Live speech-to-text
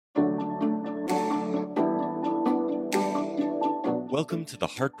Welcome to the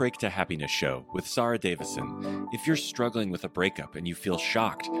Heartbreak to Happiness Show with Sarah Davison. If you're struggling with a breakup and you feel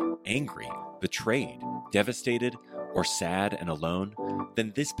shocked, angry, betrayed, devastated, or sad and alone,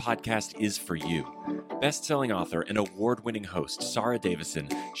 then this podcast is for you. Best-selling author and award-winning host Sarah Davison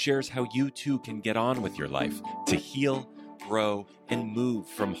shares how you too can get on with your life to heal, grow, and move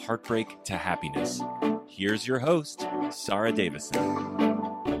from heartbreak to happiness. Here's your host, Sarah Davison.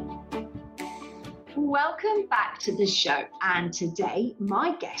 Welcome back to the show, and today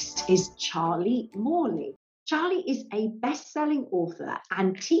my guest is Charlie Morley. Charlie is a best-selling author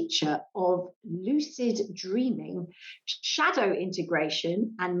and teacher of lucid dreaming, shadow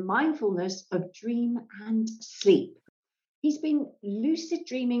integration, and mindfulness of dream and sleep. He's been lucid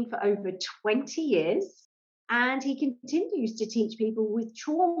dreaming for over 20 years, and he continues to teach people with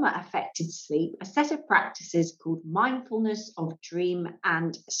trauma-affected sleep a set of practices called mindfulness of dream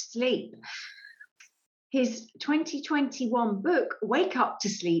and sleep. His 2021 book, Wake Up to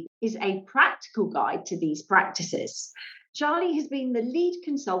Sleep, is a practical guide to these practices. Charlie has been the lead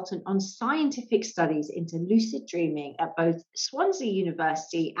consultant on scientific studies into lucid dreaming at both Swansea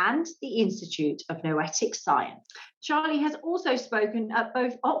University and the Institute of Noetic Science. Charlie has also spoken at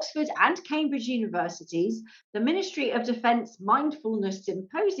both Oxford and Cambridge universities, the Ministry of Defence Mindfulness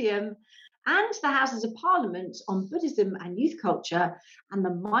Symposium, and the Houses of Parliament on Buddhism and Youth Culture, and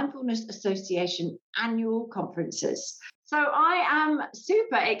the Mindfulness Association annual conferences. So I am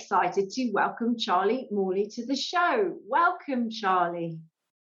super excited to welcome Charlie Morley to the show. Welcome, Charlie.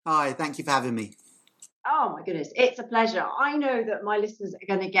 Hi, thank you for having me. Oh my goodness, it's a pleasure. I know that my listeners are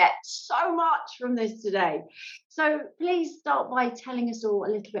going to get so much from this today. So please start by telling us all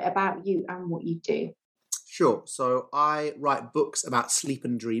a little bit about you and what you do. Sure. So I write books about sleep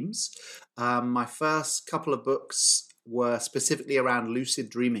and dreams. My first couple of books were specifically around lucid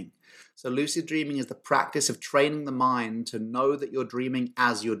dreaming. So lucid dreaming is the practice of training the mind to know that you're dreaming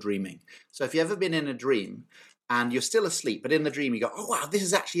as you're dreaming. So if you've ever been in a dream and you're still asleep, but in the dream you go, oh wow, this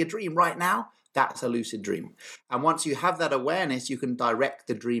is actually a dream right now, that's a lucid dream. And once you have that awareness, you can direct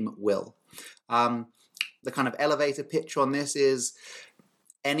the dream at will. The kind of elevator pitch on this is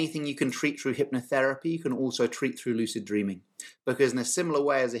anything you can treat through hypnotherapy, you can also treat through lucid dreaming. Because in a similar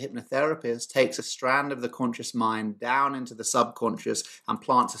way as a hypnotherapist takes a strand of the conscious mind down into the subconscious and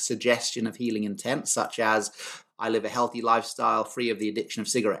plants a suggestion of healing intent, such as, I live a healthy lifestyle free of the addiction of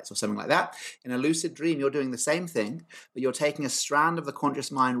cigarettes or something like that. In a lucid dream, you're doing the same thing, but you're taking a strand of the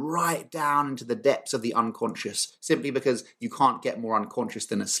conscious mind right down into the depths of the unconscious, simply because you can't get more unconscious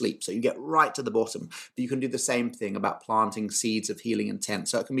than asleep. So you get right to the bottom. But you can do the same thing about planting seeds of healing intent.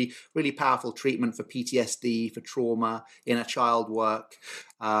 So it can be really powerful treatment for PTSD, for trauma, inner child work,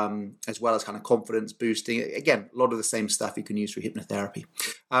 as well as kind of confidence boosting. Again, a lot of the same stuff you can use for hypnotherapy.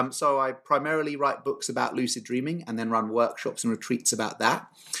 So I primarily write books about lucid dreaming and then run workshops and retreats about that.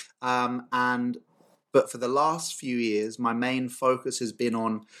 But for the last few years, my main focus has been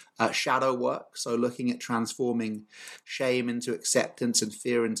on shadow work. So looking at transforming shame into acceptance and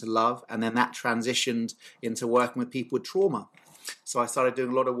fear into love. And then that transitioned into working with people with trauma. So I started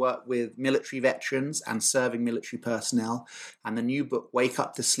doing a lot of work with military veterans and serving military personnel. And the new book, Wake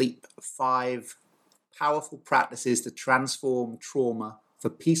Up to Sleep, 5 powerful practices to transform trauma for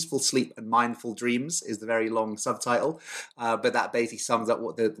peaceful sleep and mindful dreams, is the very long subtitle. But that basically sums up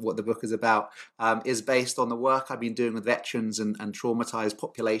what the book is about, is based on the work I've been doing with veterans and traumatized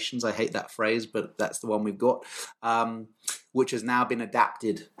populations. I hate that phrase, but that's the one we've got, which has now been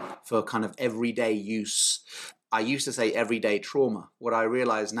adapted for kind of everyday use. I used to say everyday trauma. What I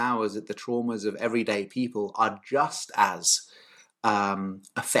realize now is that the traumas of everyday people are just as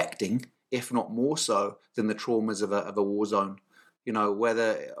affecting, if not more so, than the traumas of a war zone. You know,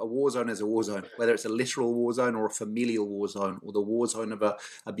 whether a war zone is a war zone, whether it's a literal war zone or a familial war zone or the war zone of an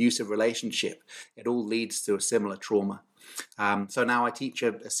abusive relationship, it all leads to a similar trauma. So now I teach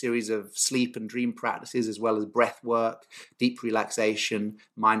a series of sleep and dream practices, as well as breath work, deep relaxation,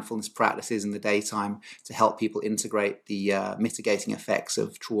 mindfulness practices in the daytime to help people integrate the mitigating effects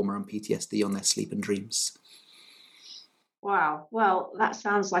of trauma and PTSD on their sleep and dreams. Wow. Well, that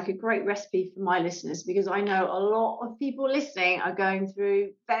sounds like a great recipe for my listeners, because I know a lot of people listening are going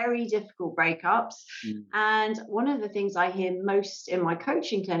through very difficult breakups. And one of the things I hear most in my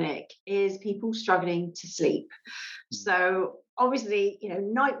coaching clinic is people struggling to sleep. So obviously,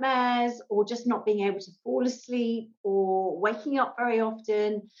 nightmares or just not being able to fall asleep or waking up very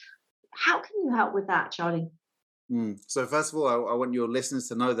often. How can you help with that, Charlie? So first of all, I want your listeners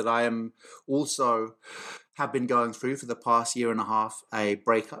to know that I am also have been going through for the past year and a half a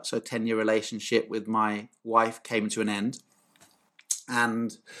breakup. So a 10-year relationship with my wife came to an end.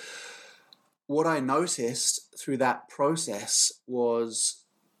 And what I noticed through that process was,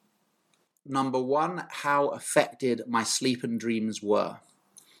 number one, how affected my sleep and dreams were.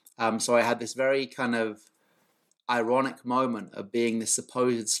 So I had this very kind of ironic moment of being this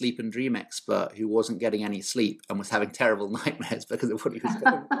supposed sleep and dream expert who wasn't getting any sleep and was having terrible nightmares because of what he was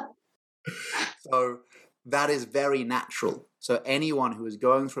going through. So that is very natural. So anyone who is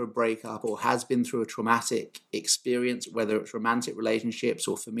going through a breakup or has been through a traumatic experience, whether it's romantic relationships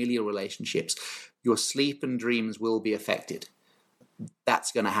or familial relationships, your sleep and dreams will be affected.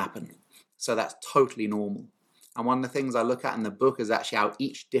 That's going to happen. So that's totally normal. And one of the things I look at in the book is actually how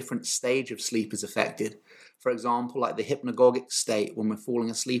each different stage of sleep is affected. For example, like the hypnagogic state, when we're falling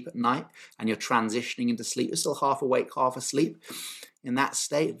asleep at night and you're transitioning into sleep, you're still half awake, half asleep. In that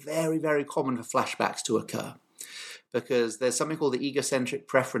state, very, very common for flashbacks to occur, because there's something called the egocentric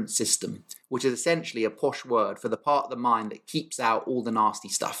preference system, which is essentially a posh word for the part of the mind that keeps out all the nasty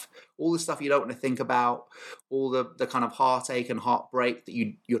stuff, all the stuff you don't want to think about, all the kind of heartache and heartbreak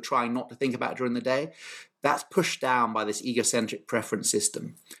that you're trying not to think about during the day. That's pushed down by this egocentric preference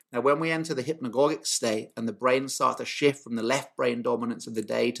system. Now, when we enter the hypnagogic state and the brain starts to shift from the left brain dominance of the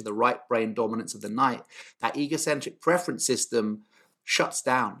day to the right brain dominance of the night, that egocentric preference system shuts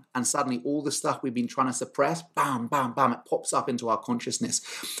down, and suddenly all the stuff we've been trying to suppress, bam, bam, bam, it pops up into our consciousness.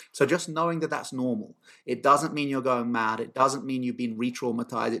 So just knowing that that's normal. It doesn't mean you're going mad. It doesn't mean you've been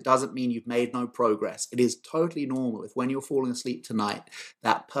re-traumatized. It doesn't mean you've made no progress. It is totally normal if when you're falling asleep tonight,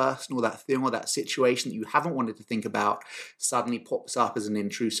 that person or that thing or that situation that you haven't wanted to think about suddenly pops up as an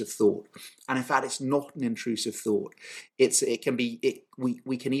intrusive thought. And in fact, it's not an intrusive thought.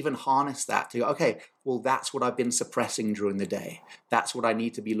 We can even harness that to go, okay, well, that's what I've been suppressing during the day. That's what I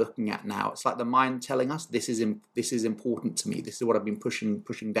need to be looking at now. It's like the mind telling us, this is important to me. This is what I've been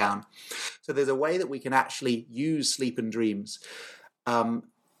pushing down. So there's a way that we can actually use sleep and dreams to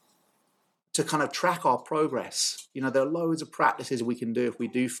kind of track our progress. You know, there are loads of practices we can do if we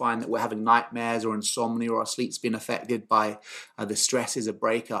do find that we're having nightmares or insomnia or our sleep's been affected by the stresses of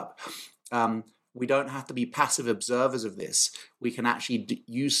breakup. We don't have to be passive observers of this. We can actually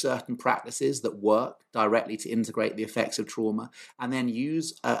use certain practices that work directly to integrate the effects of trauma, and then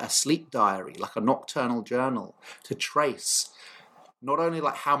use a sleep diary, like a nocturnal journal, to trace not only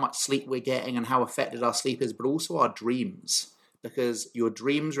like how much sleep we're getting and how affected our sleep is, but also our dreams, because your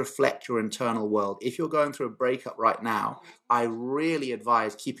dreams reflect your internal world. If you're going through a breakup right now, I really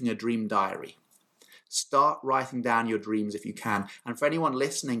advise keeping a dream diary. Start writing down your dreams if you can. And for anyone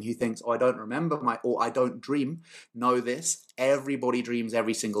listening who thinks, oh, I don't remember or I don't dream, know this, everybody dreams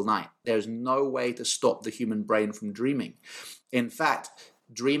every single night. There's no way to stop the human brain from dreaming. In fact,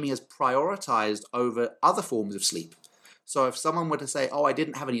 dreaming is prioritized over other forms of sleep. So if someone were to say, oh, I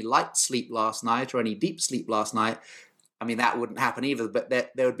didn't have any light sleep last night or any deep sleep last night, I mean, that wouldn't happen either, but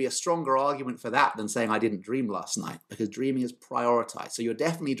there would be a stronger argument for that than saying I didn't dream last night, because dreaming is prioritized. So you're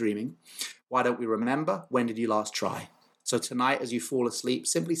definitely dreaming. Why don't we remember? When did you last try? So tonight, as you fall asleep,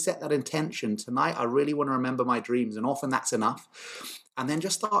 simply set that intention. Tonight, I really want to remember my dreams, and often that's enough. And then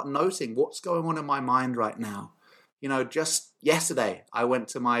just start noting what's going on in my mind right now. You know, just yesterday, I went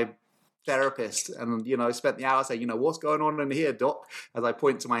to my therapist and, spent the hour saying, what's going on in here, doc, as I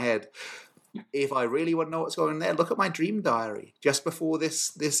point to my head. If I really want to know what's going on there, look at my dream diary. Just before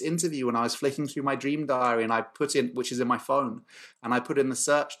this interview, when I was flicking through my dream diary, and I put in, which is in my phone, and I put in the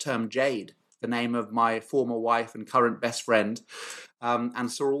search term Jade, the name of my former wife and current best friend, and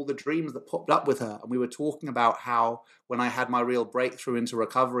saw all the dreams that popped up with her. And we were talking about how when I had my real breakthrough into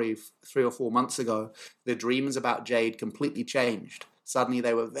recovery 3 or 4 months ago, the dreams about Jade completely changed. Suddenly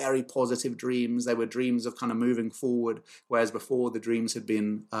they were very positive dreams. They were dreams of kind of moving forward, whereas before the dreams had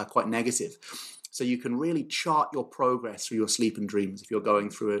been quite negative. So you can really chart your progress through your sleep and dreams if you're going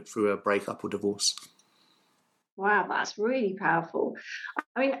through a breakup or divorce. Wow, that's really powerful.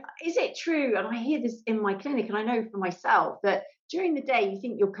 I mean, is it true, and I hear this in my clinic, and I know for myself, that during the day you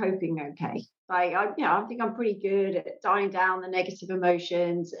think you're coping okay? Like, I think I'm pretty good at dialing down the negative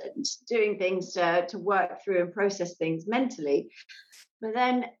emotions and doing things to work through and process things mentally. But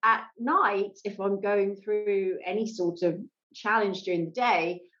then at night, if I'm going through any sort of challenge during the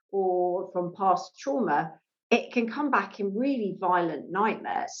day or from past trauma, it can come back in really violent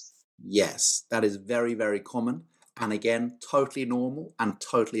nightmares. Yes, that is very, very common. And again, totally normal and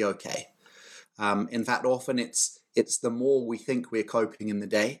totally okay. In fact, often it's the more we think we're coping in the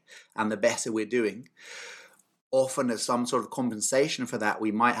day and the better we're doing. Often as some sort of compensation for that,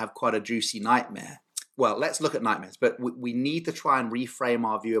 we might have quite a juicy nightmare. Well, let's look at nightmares, but we need to try and reframe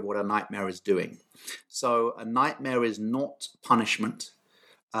our view of what a nightmare is doing. So a nightmare is not punishment.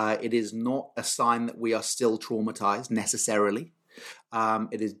 It is not a sign that we are still traumatized necessarily.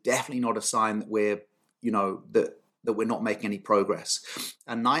 It is definitely not a sign that we're that we're not making any progress.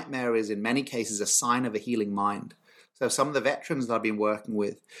 A nightmare is in many cases a sign of a healing mind. So some of the veterans that I've been working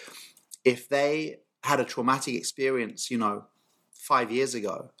with, if they had a traumatic experience, 5 years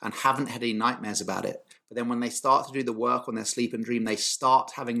ago and haven't had any nightmares about it, but then when they start to do the work on their sleep and dream, they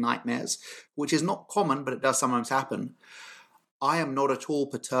start having nightmares, which is not common, but it does sometimes happen. I am not at all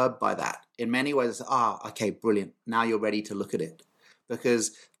perturbed by that. In many ways, okay, brilliant. Now you're ready to look at it.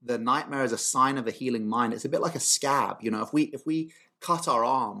 Because the nightmare is a sign of a healing mind. It's a bit like a scab. If we cut our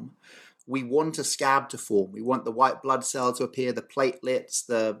arm, we want a scab to form. We want the white blood cell to appear, the platelets,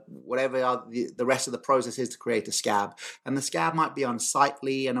 the rest of the process is to create a scab. And the scab might be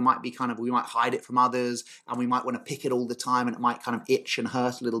unsightly, and it might be we might hide it from others, and we might want to pick it all the time, and it might kind of itch and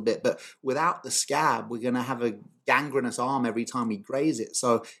hurt a little bit. But without the scab, we're going to have a gangrenous arm every time we graze it.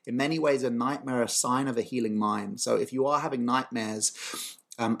 So in many ways, a nightmare is a sign of a healing mind. So if you are having nightmares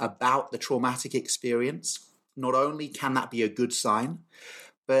about the traumatic experience, not only can that be a good sign,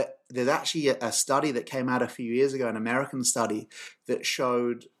 but there's actually a study that came out a few years ago, an American study that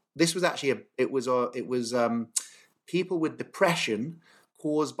showed this was actually people with depression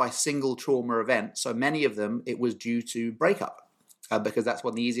caused by single trauma events. So many of them, it was due to breakup, because that's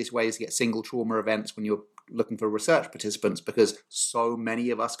one of the easiest ways to get single trauma events when you're looking for research participants, because so many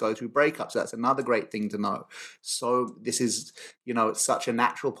of us go through breakups. So that's another great thing to know. So this is, it's such a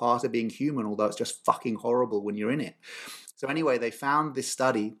natural part of being human, although it's just fucking horrible when you're in it. So anyway, they found this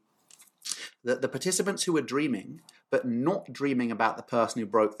study that the participants who were dreaming, but not dreaming about the person who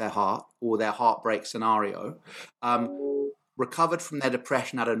broke their heart or their heartbreak scenario, recovered from their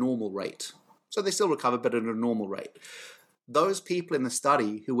depression at a normal rate. So they still recovered, but at a normal rate. Those people in the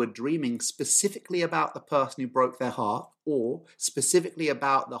study who were dreaming specifically about the person who broke their heart or specifically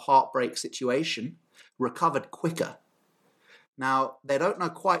about the heartbreak situation recovered quicker. Now, they don't know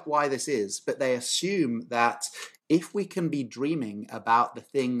quite why this is, but they assume that if we can be dreaming about the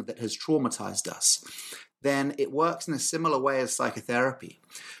thing that has traumatized us, then it works in a similar way as psychotherapy.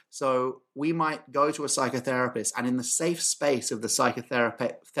 So we might go to a psychotherapist, and in the safe space of the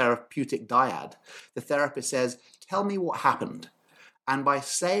psychotherapeutic dyad, the therapist says, "Tell me what happened." And by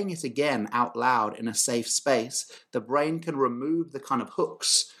saying it again out loud in a safe space, the brain can remove the kind of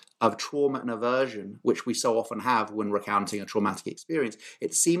hooks of trauma and aversion, which we so often have when recounting a traumatic experience.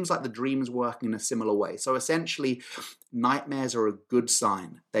 It seems like the dream's working in a similar way. So essentially, nightmares are a good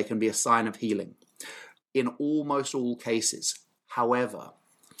sign. They can be a sign of healing in almost all cases. However,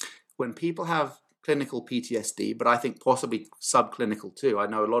 when people have clinical PTSD, but I think possibly subclinical too. I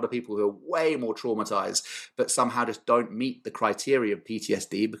know a lot of people who are way more traumatized, but somehow just don't meet the criteria of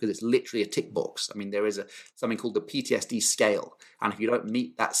PTSD because it's literally a tick box. I mean, there is something called the PTSD scale. And if you don't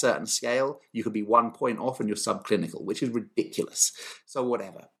meet that certain scale, you could be 1 point off and you're subclinical, which is ridiculous. So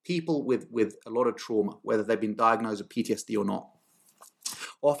whatever. People with a lot of trauma, whether they've been diagnosed with PTSD or not,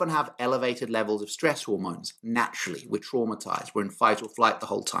 often have elevated levels of stress hormones. Naturally, we're traumatized. We're in fight or flight the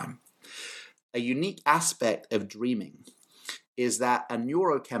whole time. A unique aspect of dreaming is that a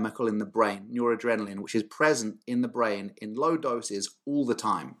neurochemical in the brain, noradrenaline, which is present in the brain in low doses all the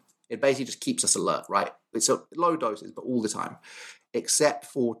time. It basically just keeps us alert, right? It's low doses, but all the time, except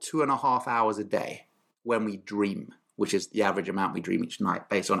for 2.5 hours a day when we dream, which is the average amount we dream each night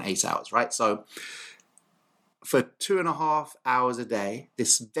based on 8 hours, right? So for 2.5 hours a day,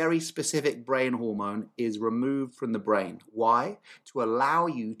 this very specific brain hormone is removed from the brain. Why? To allow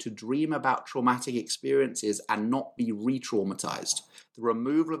you to dream about traumatic experiences and not be re-traumatized. The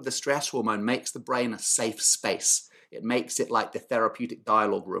removal of the stress hormone makes the brain a safe space. It makes it like the therapeutic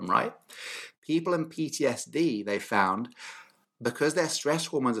dialogue room, right? People in PTSD, they found, because their stress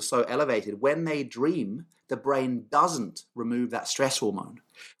hormones are so elevated, when they dream, the brain doesn't remove that stress hormone,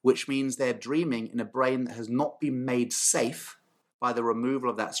 which means they're dreaming in a brain that has not been made safe by the removal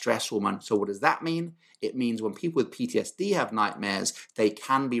of that stress hormone. So what does that mean? It means when people with PTSD have nightmares, they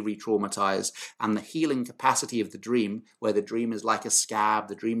can be re-traumatized, and the healing capacity of the dream, where the dream is like a scab,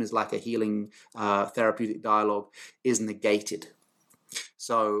 the dream is like a healing therapeutic dialogue, is negated.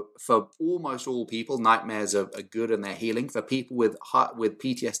 So for almost all people, nightmares are good and they're healing. For people with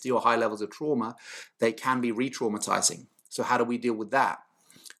PTSD or high levels of trauma, they can be re-traumatizing. So how do we deal with that?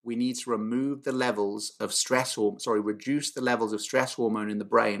 We need to remove the levels of reduce the levels of stress hormone in the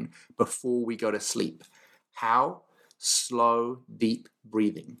brain before we go to sleep. How? Slow, deep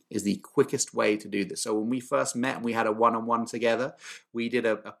breathing is the quickest way to do this. So when we first met and we had a one-on-one together, we did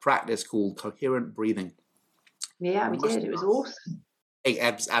a practice called coherent breathing. Yeah, we did. It was awesome.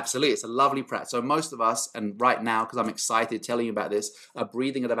 Absolutely. It's a lovely practice. So most of us, and right now, because I'm excited telling you about this, are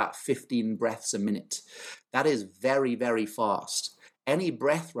breathing at about 15 breaths a minute. That is very, very fast. any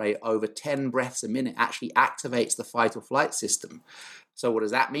breath rate over 10 breaths a minute actually activates the fight or flight system. So what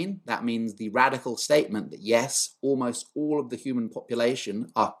does that mean? That means the radical statement that yes, almost all of the human population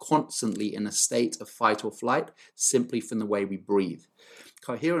are constantly in a state of fight or flight simply from the way we breathe.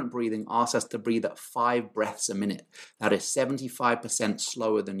 Coherent breathing asks us to breathe at 5 breaths a minute. That is 75%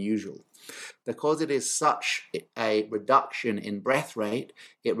 slower than usual. Because it is such a reduction in breath rate,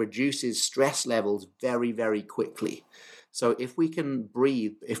 it reduces stress levels very, very quickly. So if we can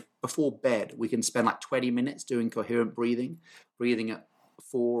breathe, if before bed, we can spend like 20 minutes doing coherent breathing at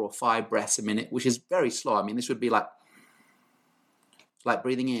 4 or 5 breaths a minute, which is very slow. I mean, this would be like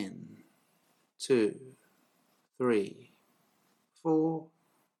breathing in, 2, 3, 4,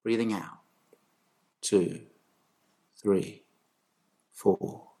 breathing out, 2, 3,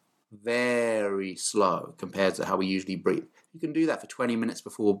 4. Very slow compared to how we usually breathe. You can do that for 20 minutes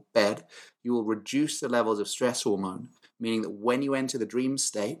before bed. You will reduce the levels of stress hormone, meaning that when you enter the dream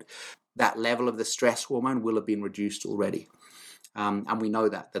state, that level of the stress hormone will have been reduced already. And we know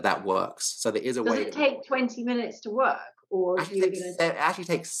that works. So there is a way. Does it take 20 minutes to work? Or it actually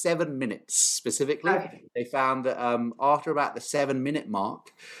takes 7 minutes specifically. Okay. They found that after about the 7-minute mark,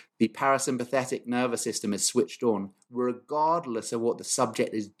 the parasympathetic nervous system is switched on, regardless of what the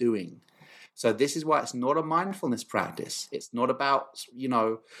subject is doing. So this is why it's not a mindfulness practice. It's not about,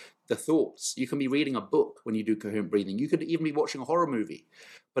 the thoughts. You can be reading a book when you do coherent breathing. You could even be watching a horror movie.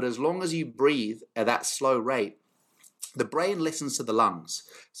 But as long as you breathe at that slow rate, the brain listens to the lungs.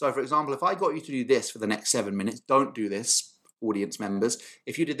 So, for example, if I got you to do this for the next 7 minutes, don't do this, audience members.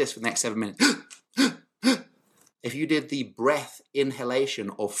 If you did this for the next 7 minutes, if you did the breath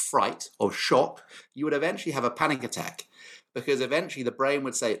inhalation of fright, of shock, you would eventually have a panic attack. Because eventually the brain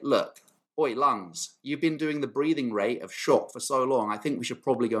would say, look, oi, lungs, you've been doing the breathing rate of shock for so long, I think we should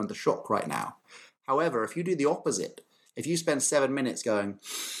probably go into shock right now. However, if you do the opposite, if you spend 7 minutes going,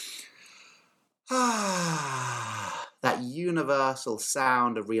 that universal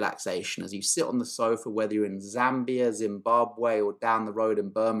sound of relaxation as you sit on the sofa, whether you're in Zambia, Zimbabwe, or down the road in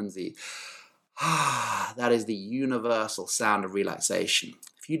Bermondsey, that is the universal sound of relaxation.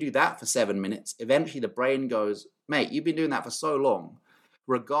 If you do that for 7 minutes, eventually the brain goes, mate, you've been doing that for so long,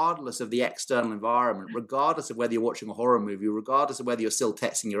 regardless of the external environment, regardless of whether you're watching a horror movie, regardless of whether you're still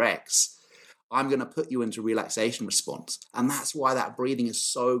texting your ex, I'm going to put you into relaxation response. And that's why that breathing is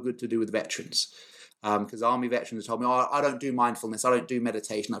so good to do with veterans. Because Army veterans have told me, I don't do mindfulness, I don't do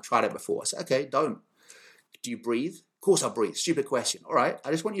meditation, I've tried it before. I said, okay, don't. Do you breathe? Of course I breathe. Stupid question. All right, I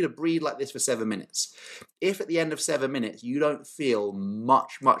just want you to breathe like this for 7 minutes. If at the end of 7 minutes you don't feel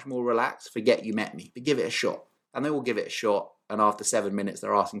much, much more relaxed, forget you met me, but give it a shot. And they will give it a shot, and after 7 minutes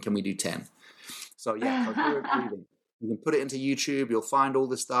they're asking, can we do 10? So yeah, coherent breathing. You can put it into YouTube, you'll find all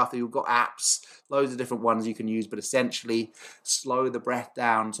the stuff. You've got apps, loads of different ones you can use, but essentially slow the breath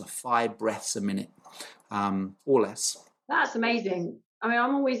down to 5 breaths a minute, or less. That's amazing. I mean,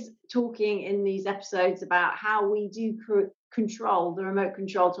 I'm always talking in these episodes about how we do control the remote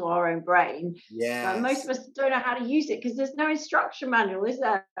control to our own brain. Yeah. Most of us don't know how to use it because there's no instruction manual, is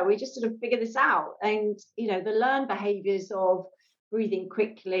there? We just sort of figure this out. And, the learned behaviors of breathing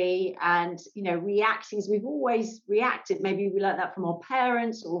quickly and, reacting as we've always reacted. Maybe we learned that from our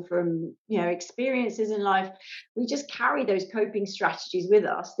parents or from, experiences in life. We just carry those coping strategies with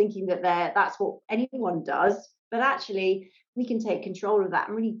us, thinking that that's what anyone does. But actually, we can take control of that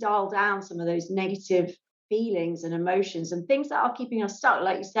and really dial down some of those negative feelings and emotions and things that are keeping us stuck.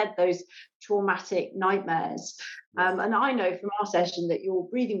 Like you said, those traumatic nightmares. And I know from our session that your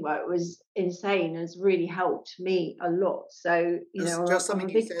breathing work was insane and has really helped me a lot. So, I'm a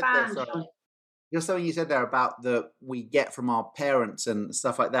big fan. Just something you said there about we get from our parents and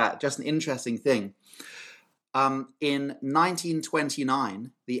stuff like that. Just an interesting thing. In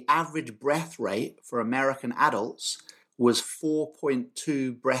 1929, the average breath rate for American adults was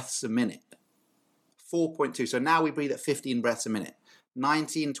 4.2 breaths a minute. 4.2. So now we breathe at 15 breaths a minute.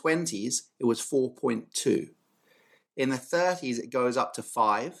 1920s, it was 4.2. In the 30s, it goes up to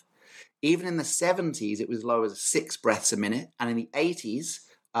 5. Even in the 70s, it was as low as 6 breaths a minute. And in the 80s,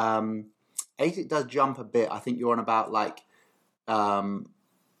 it does jump a bit. I think you're on about 7.5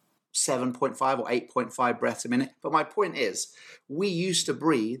 or 8.5 breaths a minute. But my point is, we used to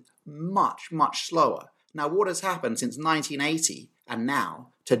breathe much, much slower. Now, what has happened since 1980 and now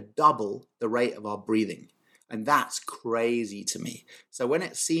to double the rate of our breathing? And that's crazy to me. So when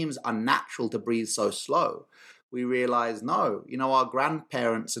it seems unnatural to breathe so slow, we realize, no, our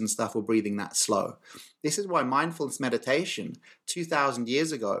grandparents and stuff were breathing that slow. This is why mindfulness meditation, 2,000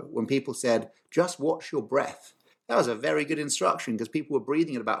 years ago, when people said, just watch your breath, that was a very good instruction because people were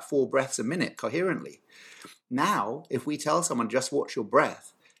breathing at about 4 breaths a minute coherently. Now, if we tell someone just watch your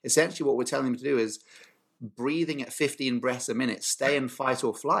breath, essentially what we're telling them to do is breathing at 15 breaths a minute, stay in fight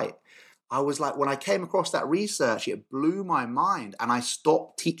or flight. I was like, when I came across that research, it blew my mind, and I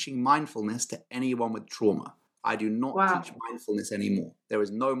stopped teaching mindfulness to anyone with trauma. I do not teach mindfulness anymore. There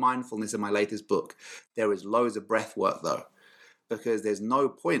is no mindfulness in my latest book. There is loads of breath work though, because there's no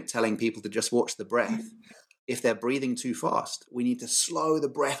point telling people to just watch the breath. If they're breathing too fast, we need to slow the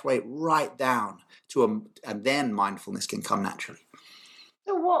breath rate right down and then mindfulness can come naturally.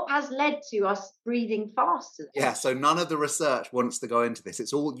 So what has led to us breathing faster? Yeah, so none of the research wants to go into this.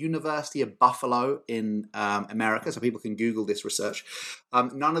 It's all University of Buffalo in America, so people can Google this research.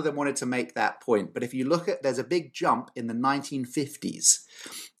 None of them wanted to make that point. But if you look at, there's a big jump in the 1950s.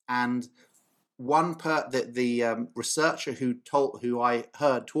 And the researcher who I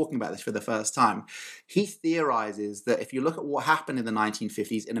heard talking about this for the first time, he theorizes that if you look at what happened in the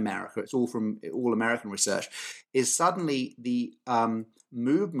 1950s in America, it's all from all American research, is suddenly the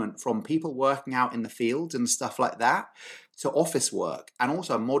movement from people working out in the fields and stuff like that to office work, and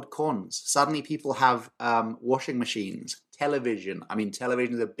also mod cons. Suddenly people have washing machines, television. I mean,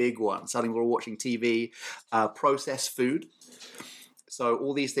 television is a big one. Suddenly we're all watching TV, processed food. So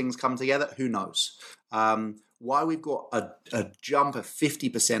all these things come together, who knows? Why we've got a jump of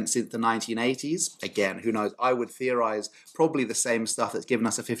 50% since the 1980s, again, who knows? I would theorize probably the same stuff that's given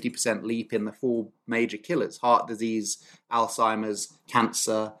us a 50% leap in the 4 major killers: heart disease, Alzheimer's,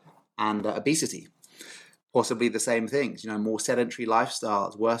 cancer, and obesity. Possibly the same things, more sedentary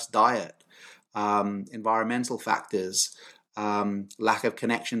lifestyles, worse diet, environmental factors, lack of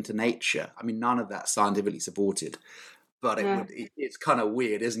connection to nature. I mean, none of that's scientifically supported. But it's kind of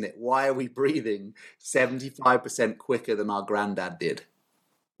weird, isn't it? Why are we breathing 75% quicker than our granddad did?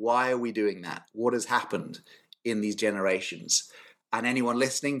 Why are we doing that? What has happened in these generations? And anyone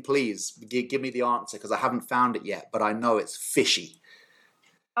listening, please give me the answer, because I haven't found it yet, but I know it's fishy.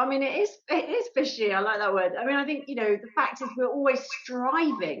 I mean, it is fishy. I like that word. I mean, I think, the fact is we're always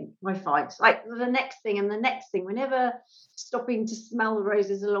striving, I find, like the next thing and the next thing. We're never stopping to smell the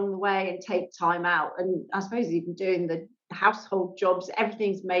roses along the way and take time out. And I suppose even doing the household jobs,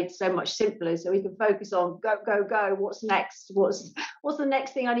 everything's made so much simpler, so we can focus on go. What's next? What's the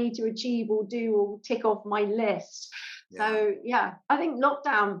next thing I need to achieve or do or tick off my list? Yeah. So, I think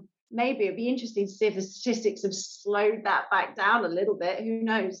lockdown, maybe it'd be interesting to see if the statistics have slowed that back down a little bit. Who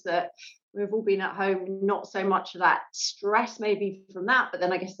knows, that we've all been at home, not so much of that stress maybe from that, but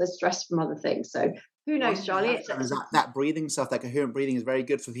then I guess there's stress from other things. So who knows, Charlie? That breathing stuff, that coherent breathing, is very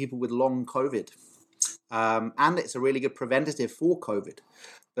good for people with long COVID. And it's a really good preventative for COVID,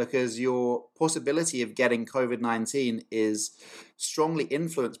 because your possibility of getting COVID-19 is strongly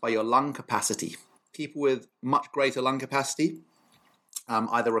influenced by your lung capacity. People with much greater lung capacity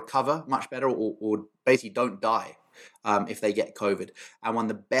either recover much better or basically don't die if they get COVID. And one of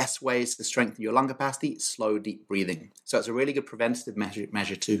the best ways to strengthen your lung capacity is slow, deep breathing. So it's a really good preventative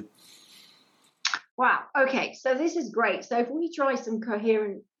measure too. Wow. Okay. So this is great. So if we try some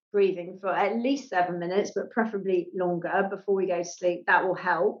coherent breathing for at least 7 minutes, but preferably longer before we go to sleep, that will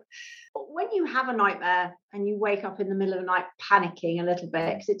help. When you have a nightmare and you wake up in the middle of the night panicking a little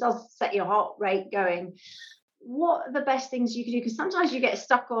bit, because it does set your heart rate going, what are the best things you can do? Because sometimes you get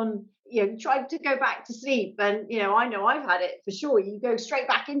stuck on, try to go back to sleep. And, I know I've had it for sure. You go straight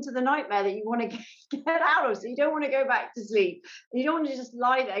back into the nightmare that you want to get out of. So you don't want to go back to sleep. You don't want to just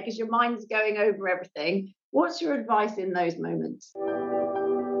lie there because your mind's going over everything. What's your advice in those moments?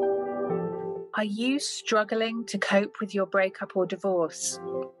 Are you struggling to cope with your breakup or divorce?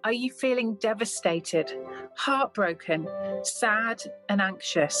 Are you feeling devastated, heartbroken, sad, and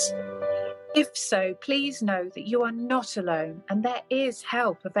anxious? If so, please know that you are not alone and there is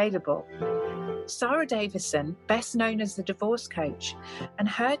help available. Sarah Davison, best known as the Divorce Coach, and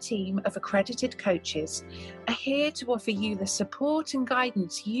her team of accredited coaches are here to offer you the support and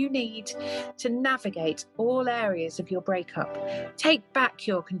guidance you need to navigate all areas of your breakup, take back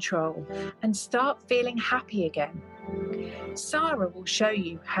your control, and start feeling happy again. Sarah will show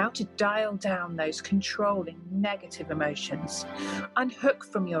you how to dial down those controlling negative emotions, unhook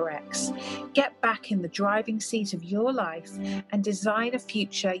from your ex, get back in the driving seat of your life, and design a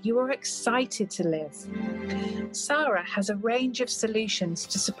future you are excited to live. Sarah has a range of solutions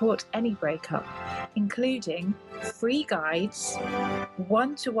to support any breakup, including free guides,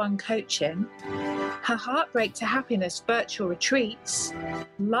 one-to-one coaching, her Heartbreak to Happiness virtual retreats,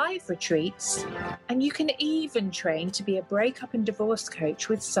 live retreats, and you can even train to be a breakup and divorce coach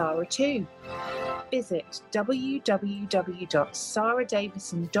with Sarah too. Visit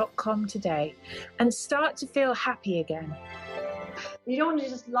www.sarahdavison.com today and start to feel happy again. You don't want to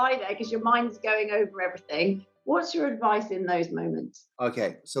just lie there because your mind's going over everything. What's your advice in those moments?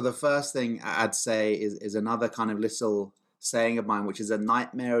 Okay, so the first thing I'd say is another kind of little saying of mine, which is a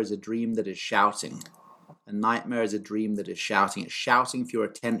nightmare is a dream that is shouting. A nightmare is a dream that is shouting. It's shouting for your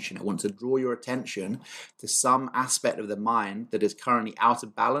attention. It wants to draw your attention to some aspect of the mind that is currently out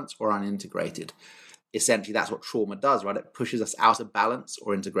of balance or unintegrated. Essentially, that's what trauma does, right? It pushes us out of balance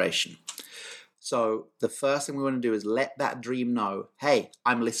or integration. So the first thing we want to do is let that dream know, hey,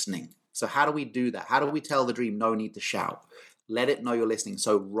 I'm listening. So how do we do that? How do we tell the dream no need to shout? Let it know you're listening.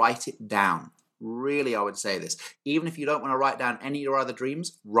 So write it down. Really, I would say this. Even if you don't want to write down any of your other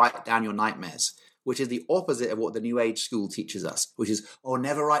dreams, write down your nightmares, which is the opposite of what the New Age school teaches us, which is, oh,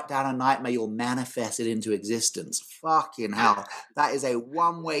 never write down a nightmare, you'll manifest it into existence. Fucking hell. That is a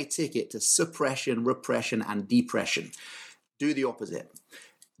one-way ticket to suppression, repression, and depression. Do the opposite.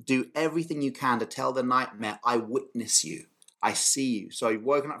 Do everything you can to tell the nightmare, I witness you. I see you. So you've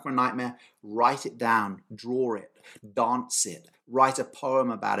woken up from a nightmare, write it down, draw it, dance it, write a poem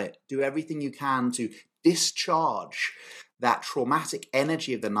about it. Do everything you can to discharge that traumatic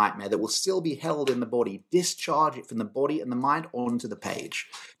energy of the nightmare that will still be held in the body. Discharge it from the body and the mind onto the page.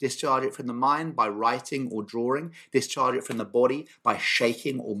 Discharge it from the mind by writing or drawing. Discharge it from the body by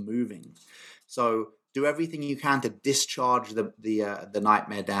shaking or moving. So do everything you can to discharge the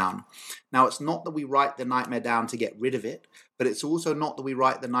nightmare down. Now, it's not that we write the nightmare down to get rid of it, but it's also not that we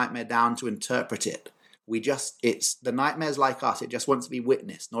write the nightmare down to interpret it. It's the nightmare's like us. It just wants to be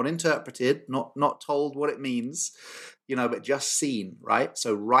witnessed, not interpreted, not told what it means, but just seen, right?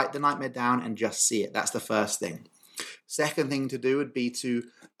 So write the nightmare down and just see it. That's the first thing. Second thing to do would be to,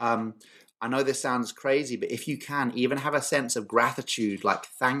 I know this sounds crazy, but if you can, even have a sense of gratitude, like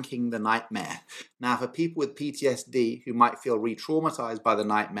thanking the nightmare. Now, for people with PTSD who might feel re-traumatized by the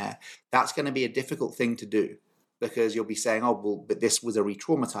nightmare, that's going to be a difficult thing to do because you'll be saying, oh, well, but this was a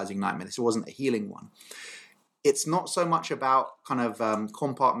re-traumatizing nightmare. This wasn't a healing one. It's not so much about kind of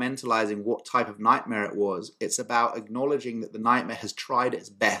compartmentalizing what type of nightmare it was. It's about acknowledging that the nightmare has tried its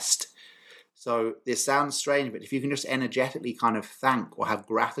best. So this sounds strange, but if you can just energetically kind of thank or have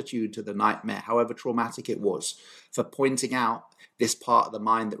gratitude to the nightmare, however traumatic it was, for pointing out this part of the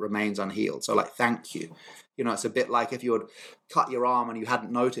mind that remains unhealed. So like, thank you. It's a bit like if you had cut your arm and you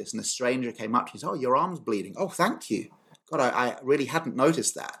hadn't noticed and a stranger came up to you and said, oh, your arm's bleeding. Oh, thank you. God, I really hadn't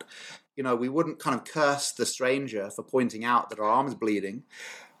noticed that. We wouldn't kind of curse the stranger for pointing out that our arm's bleeding,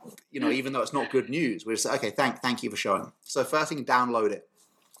 even though it's not good news. We just say, okay, thank you for showing. So first thing, download it.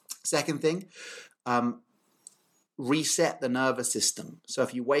 Second thing, reset the nervous system. So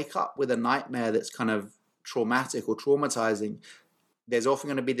if you wake up with a nightmare that's kind of traumatic or traumatizing, there's often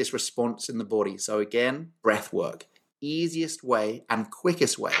going to be this response in the body. So again, breath work. Easiest way and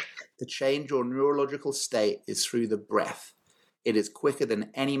quickest way to change your neurological state is through the breath. It is quicker than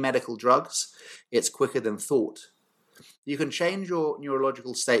any medical drugs. It's quicker than thought. You can change your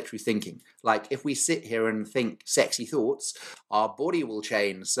neurological state through thinking. Like if we sit here and think sexy thoughts, our body will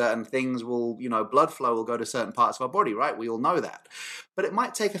change. Certain things will, blood flow will go to certain parts of our body, right? We all know that. But it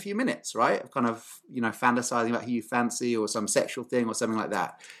might take a few minutes, right? Of kind of, fantasizing about who you fancy or some sexual thing or something like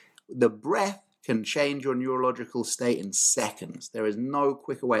that. The breath can change your neurological state in seconds. There is no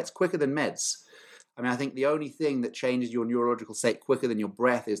quicker way. It's quicker than meds. I think the only thing that changes your neurological state quicker than your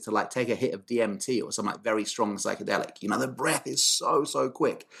breath is to take a hit of DMT or some very strong psychedelic. The breath is so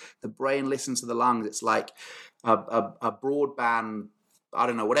quick. The brain listens to the lungs. It's like a broadband, I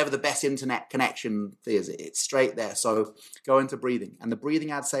don't know, whatever the best internet connection is. It's straight there. So go into breathing. And the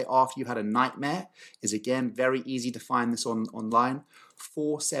breathing I'd say after you've had a nightmare is, again, very easy to find this online.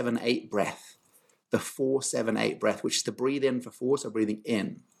 4-7-8 breath. The 4-7-8 breath, which is to breathe in for 4, so breathing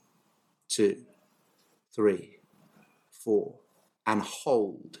in, 2, 3, 4, and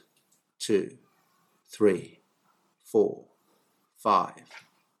hold 2, 3, 4, 5,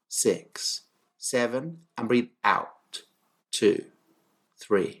 6, 7, and breathe out 2,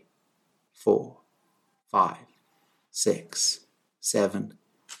 3, 4, 5, 6, 7,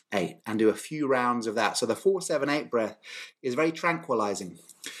 8, and do a few rounds of that. So the 4-7-8 breath is very tranquilizing.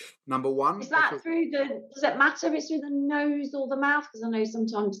 Number one. Is that does it matter if it's through the nose or the mouth? Because I know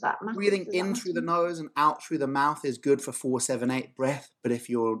sometimes that matters. Breathing in through the nose and out through the mouth is good for 4-7-8 breath. But if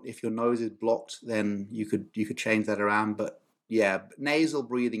your nose is blocked, then you could change that around. But yeah, nasal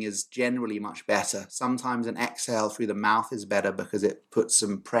breathing is generally much better. Sometimes an exhale through the mouth is better because it puts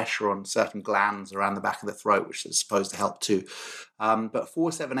some pressure on certain glands around the back of the throat, which is supposed to help too. But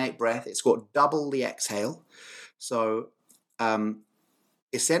 4-7-8 breath, it's got double the exhale. So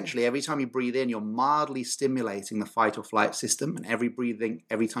essentially, every time you breathe in, you're mildly stimulating the fight or flight system. And every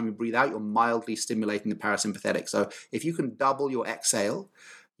time you breathe out, you're mildly stimulating the parasympathetic. So if you can double your exhale,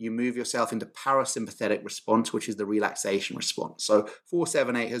 you move yourself into parasympathetic response, which is the relaxation response. So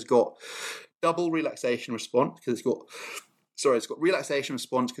 478 has got double relaxation response because it's got relaxation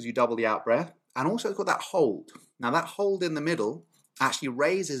response because you double the out breath. And also it's got that hold. Now that hold in the middle actually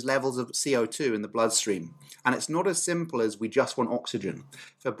raises levels of CO2 in the bloodstream. And it's not as simple as we just want oxygen.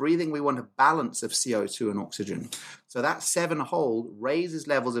 For breathing, we want a balance of CO2 and oxygen. So that 7 hold raises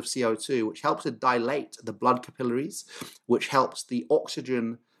levels of CO2, which helps to dilate the blood capillaries, which helps the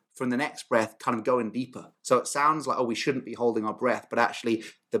oxygen from the next breath kind of go in deeper. So it sounds like, oh, we shouldn't be holding our breath, but actually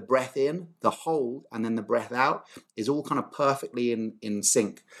the breath in, the hold, and then the breath out is all kind of perfectly in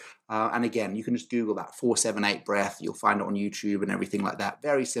sync. And again, you can just Google that 478 breath. You'll find it on YouTube and everything like that.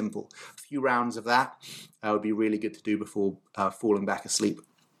 Very simple. A few rounds of that would be really good to do before falling back asleep.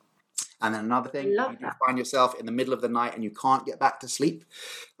 And then another thing, if you find yourself in the middle of the night and you can't get back to sleep,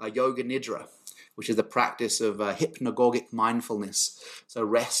 yoga nidra, which is the practice of hypnagogic mindfulness. So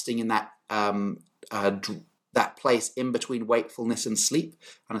resting in that that place in between wakefulness and sleep,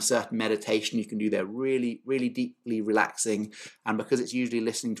 and a certain meditation you can do there, really, really deeply relaxing. And because it's usually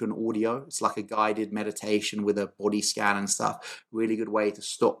listening to an audio, it's like a guided meditation with a body scan and stuff. Really good way to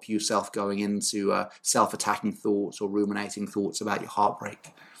stop yourself going into self-attacking thoughts or ruminating thoughts about your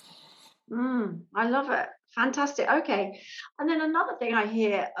heartbreak. I love it. Fantastic. Okay. And then another thing I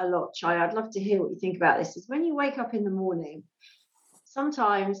hear a lot, Charlie, I'd love to hear what you think about this, is when you wake up in the morning,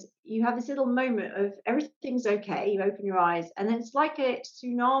 sometimes you have this little moment of everything's okay, you open your eyes, and then it's like a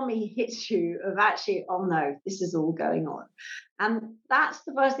tsunami hits you of actually, oh no, this is all going on. And that's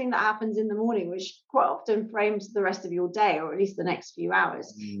the first thing that happens in the morning, which quite often frames the rest of your day, or at least the next few hours.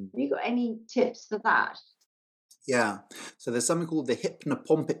 Have you got any tips for that? Yeah. So there's something called the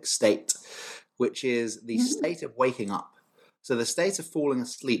hypnopompic state, which is the state of waking up. So the state of falling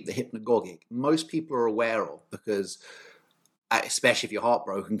asleep, the hypnagogic, most people are aware of because, especially if you're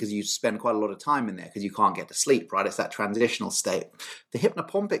heartbroken, because you spend quite a lot of time in there because you can't get to sleep, right? It's that transitional state. The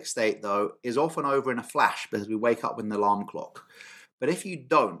hypnopompic state, though, is often over in a flash because we wake up with an alarm clock. But if you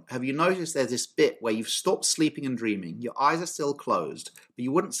don't, have you noticed there's this bit where you've stopped sleeping and dreaming, your eyes are still closed, but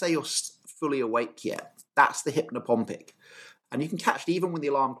you wouldn't say you're fully awake yet? That's the hypnopompic. And you can catch it even when the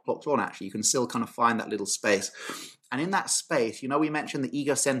alarm clock's on, actually. You can still kind of find that little space. And in that space, we mentioned the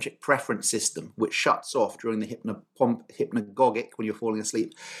egocentric preference system, which shuts off during the hypnagogic when you're falling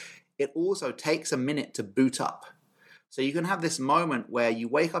asleep. It also takes a minute to boot up. So you can have this moment where you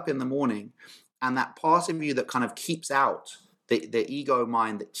wake up in the morning and that part of you that kind of keeps out, the ego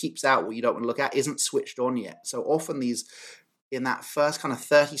mind that keeps out what you don't want to look at, isn't switched on yet. So often in that first kind of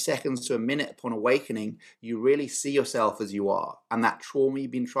 30 seconds to a minute upon awakening, you really see yourself as you are. And that trauma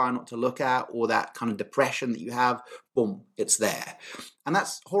you've been trying not to look at, or that kind of depression that you have, boom, it's there. And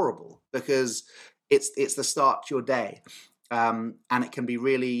that's horrible because it's the start to your day. And it can be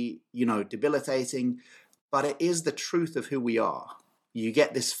really, debilitating, but it is the truth of who we are. You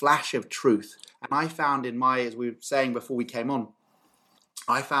get this flash of truth. And I found as we were saying before we came on,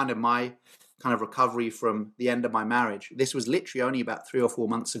 I found in my kind of recovery from the end of my marriage, this was literally only about 3 or 4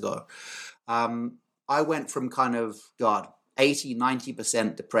 months ago, I went from kind of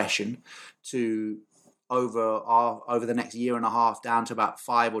 80-90% depression to over the next year and a half down to about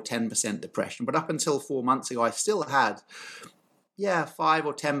 5 or 10% depression. But up until 4 months ago, I still had 5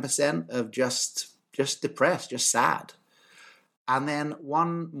 or 10% of just depressed, just sad. And then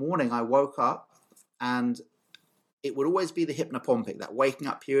one morning I woke up, and it would always be the hypnopompic, that waking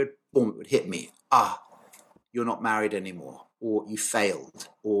up period, boom, it would hit me. You're not married anymore, or you failed,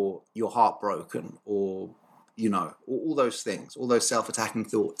 or you're heartbroken, or, all those things, all those self-attacking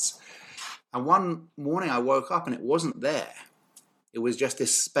thoughts. And one morning I woke up and it wasn't there. It was just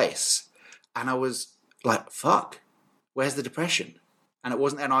this space. And I was like, fuck, where's the depression? And it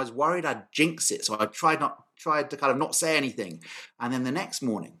wasn't there, and I was worried I'd jinx it. So I tried to kind of not say anything. And then the next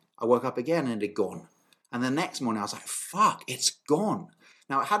morning I woke up again and it had gone. And the next morning I was like, fuck, it's gone.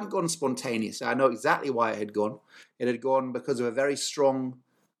 Now, it hadn't gone spontaneously. I know exactly why it had gone. It had gone because of a very strong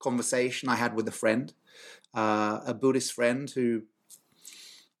conversation I had with a friend, a Buddhist friend who,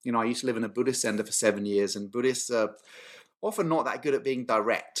 I used to live in a Buddhist center for 7 years, and Buddhists are often not that good at being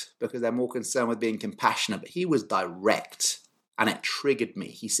direct because they're more concerned with being compassionate. But he was direct, and it triggered me.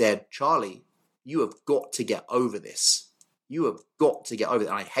 He said, Charlie, you have got to get over this. You have got to get over it.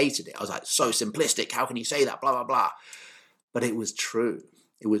 And I hated it. I was like, so simplistic. How can you say that? Blah, blah, blah. But it was true.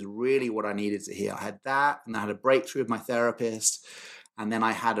 It was really what I needed to hear. I had that, and I had a breakthrough with my therapist. And then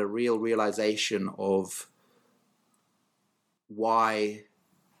I had a real realization of why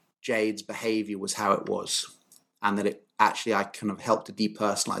Jade's behavior was how it was, and that it actually, I kind of helped to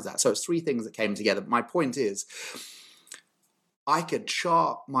depersonalize that. So it's three things that came together. My point is, I could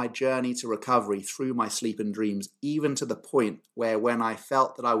chart my journey to recovery through my sleep and dreams, even to the point where when I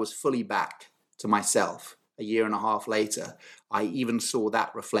felt that I was fully back to myself a year and a half later, I even saw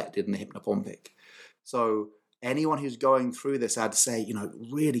that reflected in the hypnopompic. So anyone who's going through this, I'd say,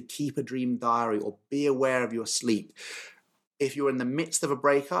 really keep a dream diary or be aware of your sleep. If you're in the midst of a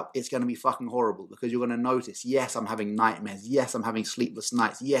breakup, it's going to be fucking horrible because you're going to notice, yes, I'm having nightmares. Yes, I'm having sleepless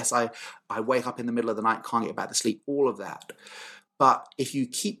nights. Yes, I wake up in the middle of the night, can't get back to sleep, all of that. But if you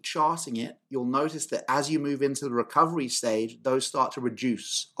keep charting it, you'll notice that as you move into the recovery stage, those start to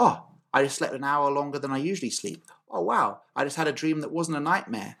reduce. Oh, I just slept an hour longer than I usually sleep. Oh, wow, I just had a dream that wasn't a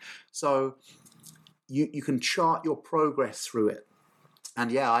nightmare. So you can chart your progress through it. And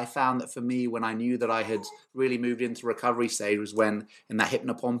yeah, I found that for me, when I knew that I had really moved into recovery stage was when in that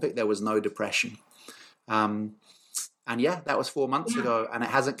hypnopompic, there was no depression. And yeah, that was 4 months ago and it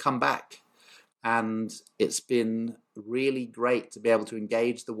hasn't come back. And it's been really great to be able to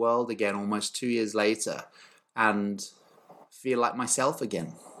engage the world again almost 2 years later and feel like myself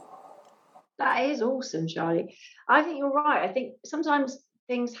again. That is awesome, Charlie. I think you're right. I think sometimes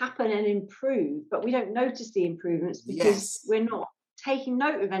things happen and improve, but we don't notice the improvements because we're not taking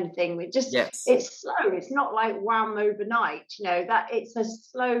note of anything. It's slow. It's not like wham overnight, that it's a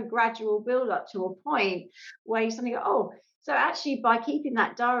slow gradual build up to a point where you suddenly go, oh, so actually by keeping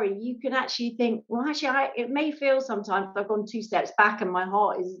that diary you can actually think, well, actually it may feel sometimes I've gone 2 steps back and my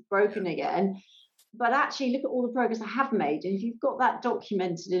heart is broken again, but actually look at all the progress I have made. And if you've got that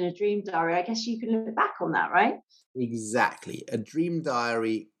documented in a dream diary, I guess you can look back on that, right? Exactly. A dream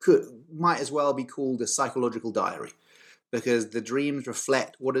diary might as well be called a psychological diary, because the dreams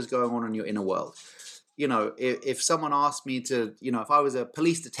reflect what is going on in your inner world. If someone asked me to, if I was a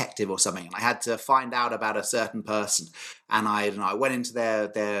police detective or something and I had to find out about a certain person and I went into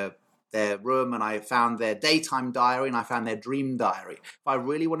their room and I found their daytime diary and I found their dream diary. If I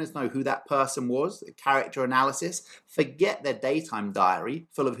really wanted to know who that person was, character analysis, forget their daytime diary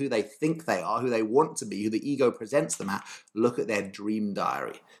full of who they think they are, who they want to be, who the ego presents them at. Look at their dream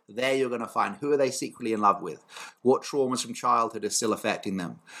diary. There you're going to find who are they secretly in love with, what traumas from childhood are still affecting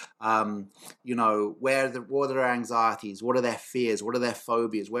them, what are their anxieties, what are their fears, what are their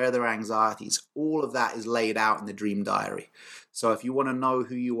phobias, where are their anxieties. All of that is laid out in the dream diary. So if you want to know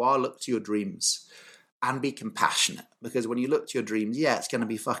who you are, look to your dreams and be compassionate, because when you look to your dreams, it's going to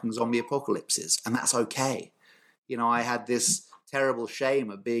be fucking zombie apocalypses, and that's okay. I had this terrible shame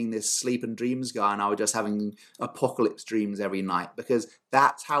of being this sleep and dreams guy and I was just having apocalypse dreams every night because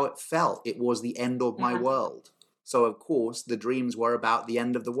that's how it felt. It was the end of my world. So of course the dreams were about the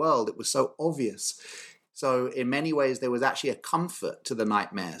end of the world. It was so obvious. So in many ways there was actually a comfort to the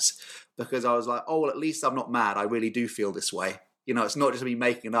nightmares because I was like, oh, well, at least I'm not mad. I really do feel this way. It's not just me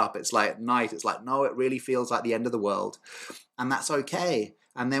making it up. It's like at night, it's like, no, it really feels like the end of the world. And that's okay.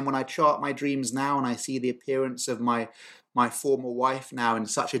 And then when I chart my dreams now and I see the appearance of my former wife now in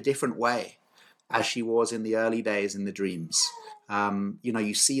such a different way as she was in the early days in the dreams,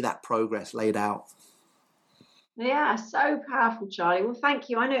 you see that progress laid out. Yeah, so powerful, Charlie. Well, thank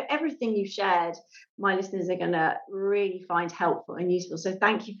you. I know everything you've shared, my listeners are going to really find helpful and useful. So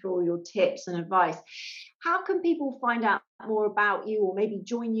thank you for all your tips and advice. How can people find out more about you or maybe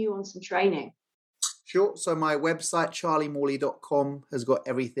join you on some training? Sure. So my website, charliemorley.com, has got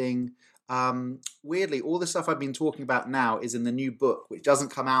everything. Weirdly, all the stuff I've been talking about now is in the new book, which doesn't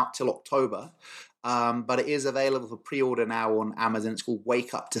come out till October, but it is available for pre-order now on Amazon. It's called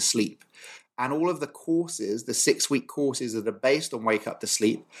Wake Up to Sleep. And all of the courses, the 6-week courses that are based on Wake Up to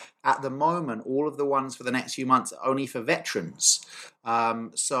Sleep, at the moment, all of the ones for the next few months are only for veterans.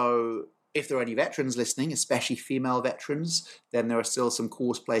 So if there are any veterans listening, especially female veterans, then there are still some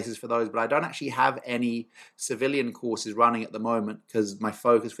course places for those. But I don't actually have any civilian courses running at the moment because my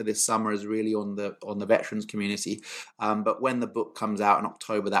focus for this summer is really on the veterans community. But when the book comes out in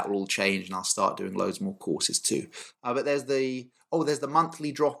October, that will all change and I'll start doing loads more courses too. But there's the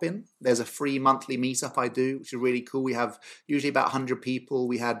monthly drop-in. There's a free monthly meetup I do, which is really cool. We have usually about 100 people.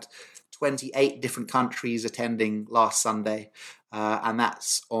 We had 28 different countries attending last Sunday. And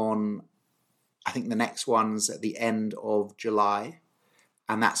that's on, I think the next one's at the end of July.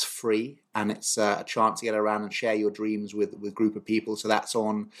 And that's free. And it's a chance to get around and share your dreams with a group of people. So that's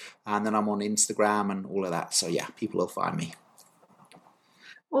on. And then I'm on Instagram and all of that. So yeah, people will find me.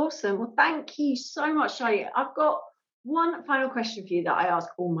 Awesome. Well, thank you so much, Charlie. I've got one final question for you that I ask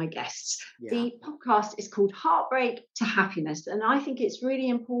all my guests. Yeah. The podcast is called Heartbreak to Happiness. And I think it's really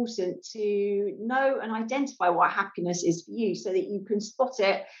important to know and identify what happiness is for you so that you can spot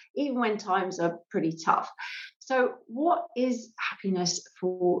it even when times are pretty tough. So what is happiness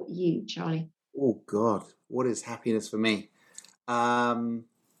for you, Charlie? Oh, God. What is happiness for me? I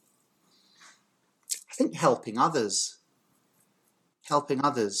think helping others.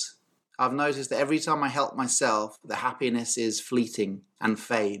 I've noticed that every time I help myself, the happiness is fleeting and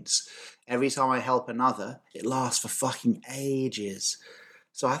fades. Every time I help another, it lasts for fucking ages.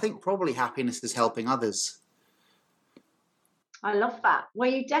 So I think probably happiness is helping others. I love that. Well,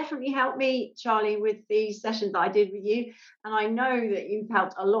 you definitely helped me, Charlie, with these sessions that I did with you. And I know that you've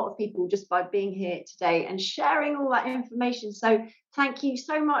helped a lot of people just by being here today and sharing all that information. So thank you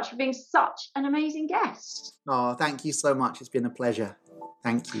so much for being such an amazing guest. Oh, thank you so much. It's been a pleasure.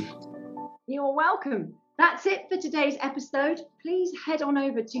 Thank you. You're welcome. That's it for today's episode. Please head on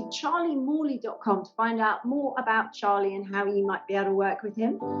over to charliemorley.com to find out more about Charlie and how you might be able to work with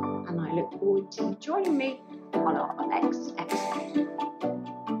him. And I look forward to you joining me on our next episode.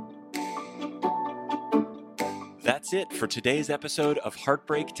 That's it for today's episode of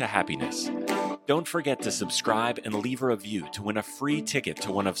Heartbreak to Happiness. Don't forget to subscribe and leave a review to win a free ticket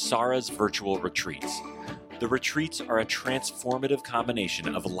to one of Sarah's virtual retreats. The retreats are a transformative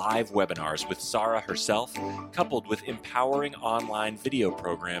combination of live webinars with Sarah herself, coupled with empowering online video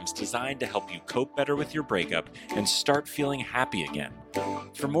programs designed to help you cope better with your breakup and start feeling happy again.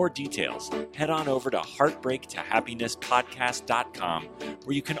 For more details, head on over to heartbreakttohappinesspodcast.com,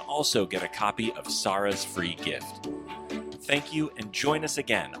 where you can also get a copy of Sarah's free gift. Thank you, and join us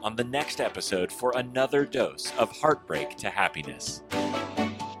again on the next episode for another dose of Heartbreak to Happiness.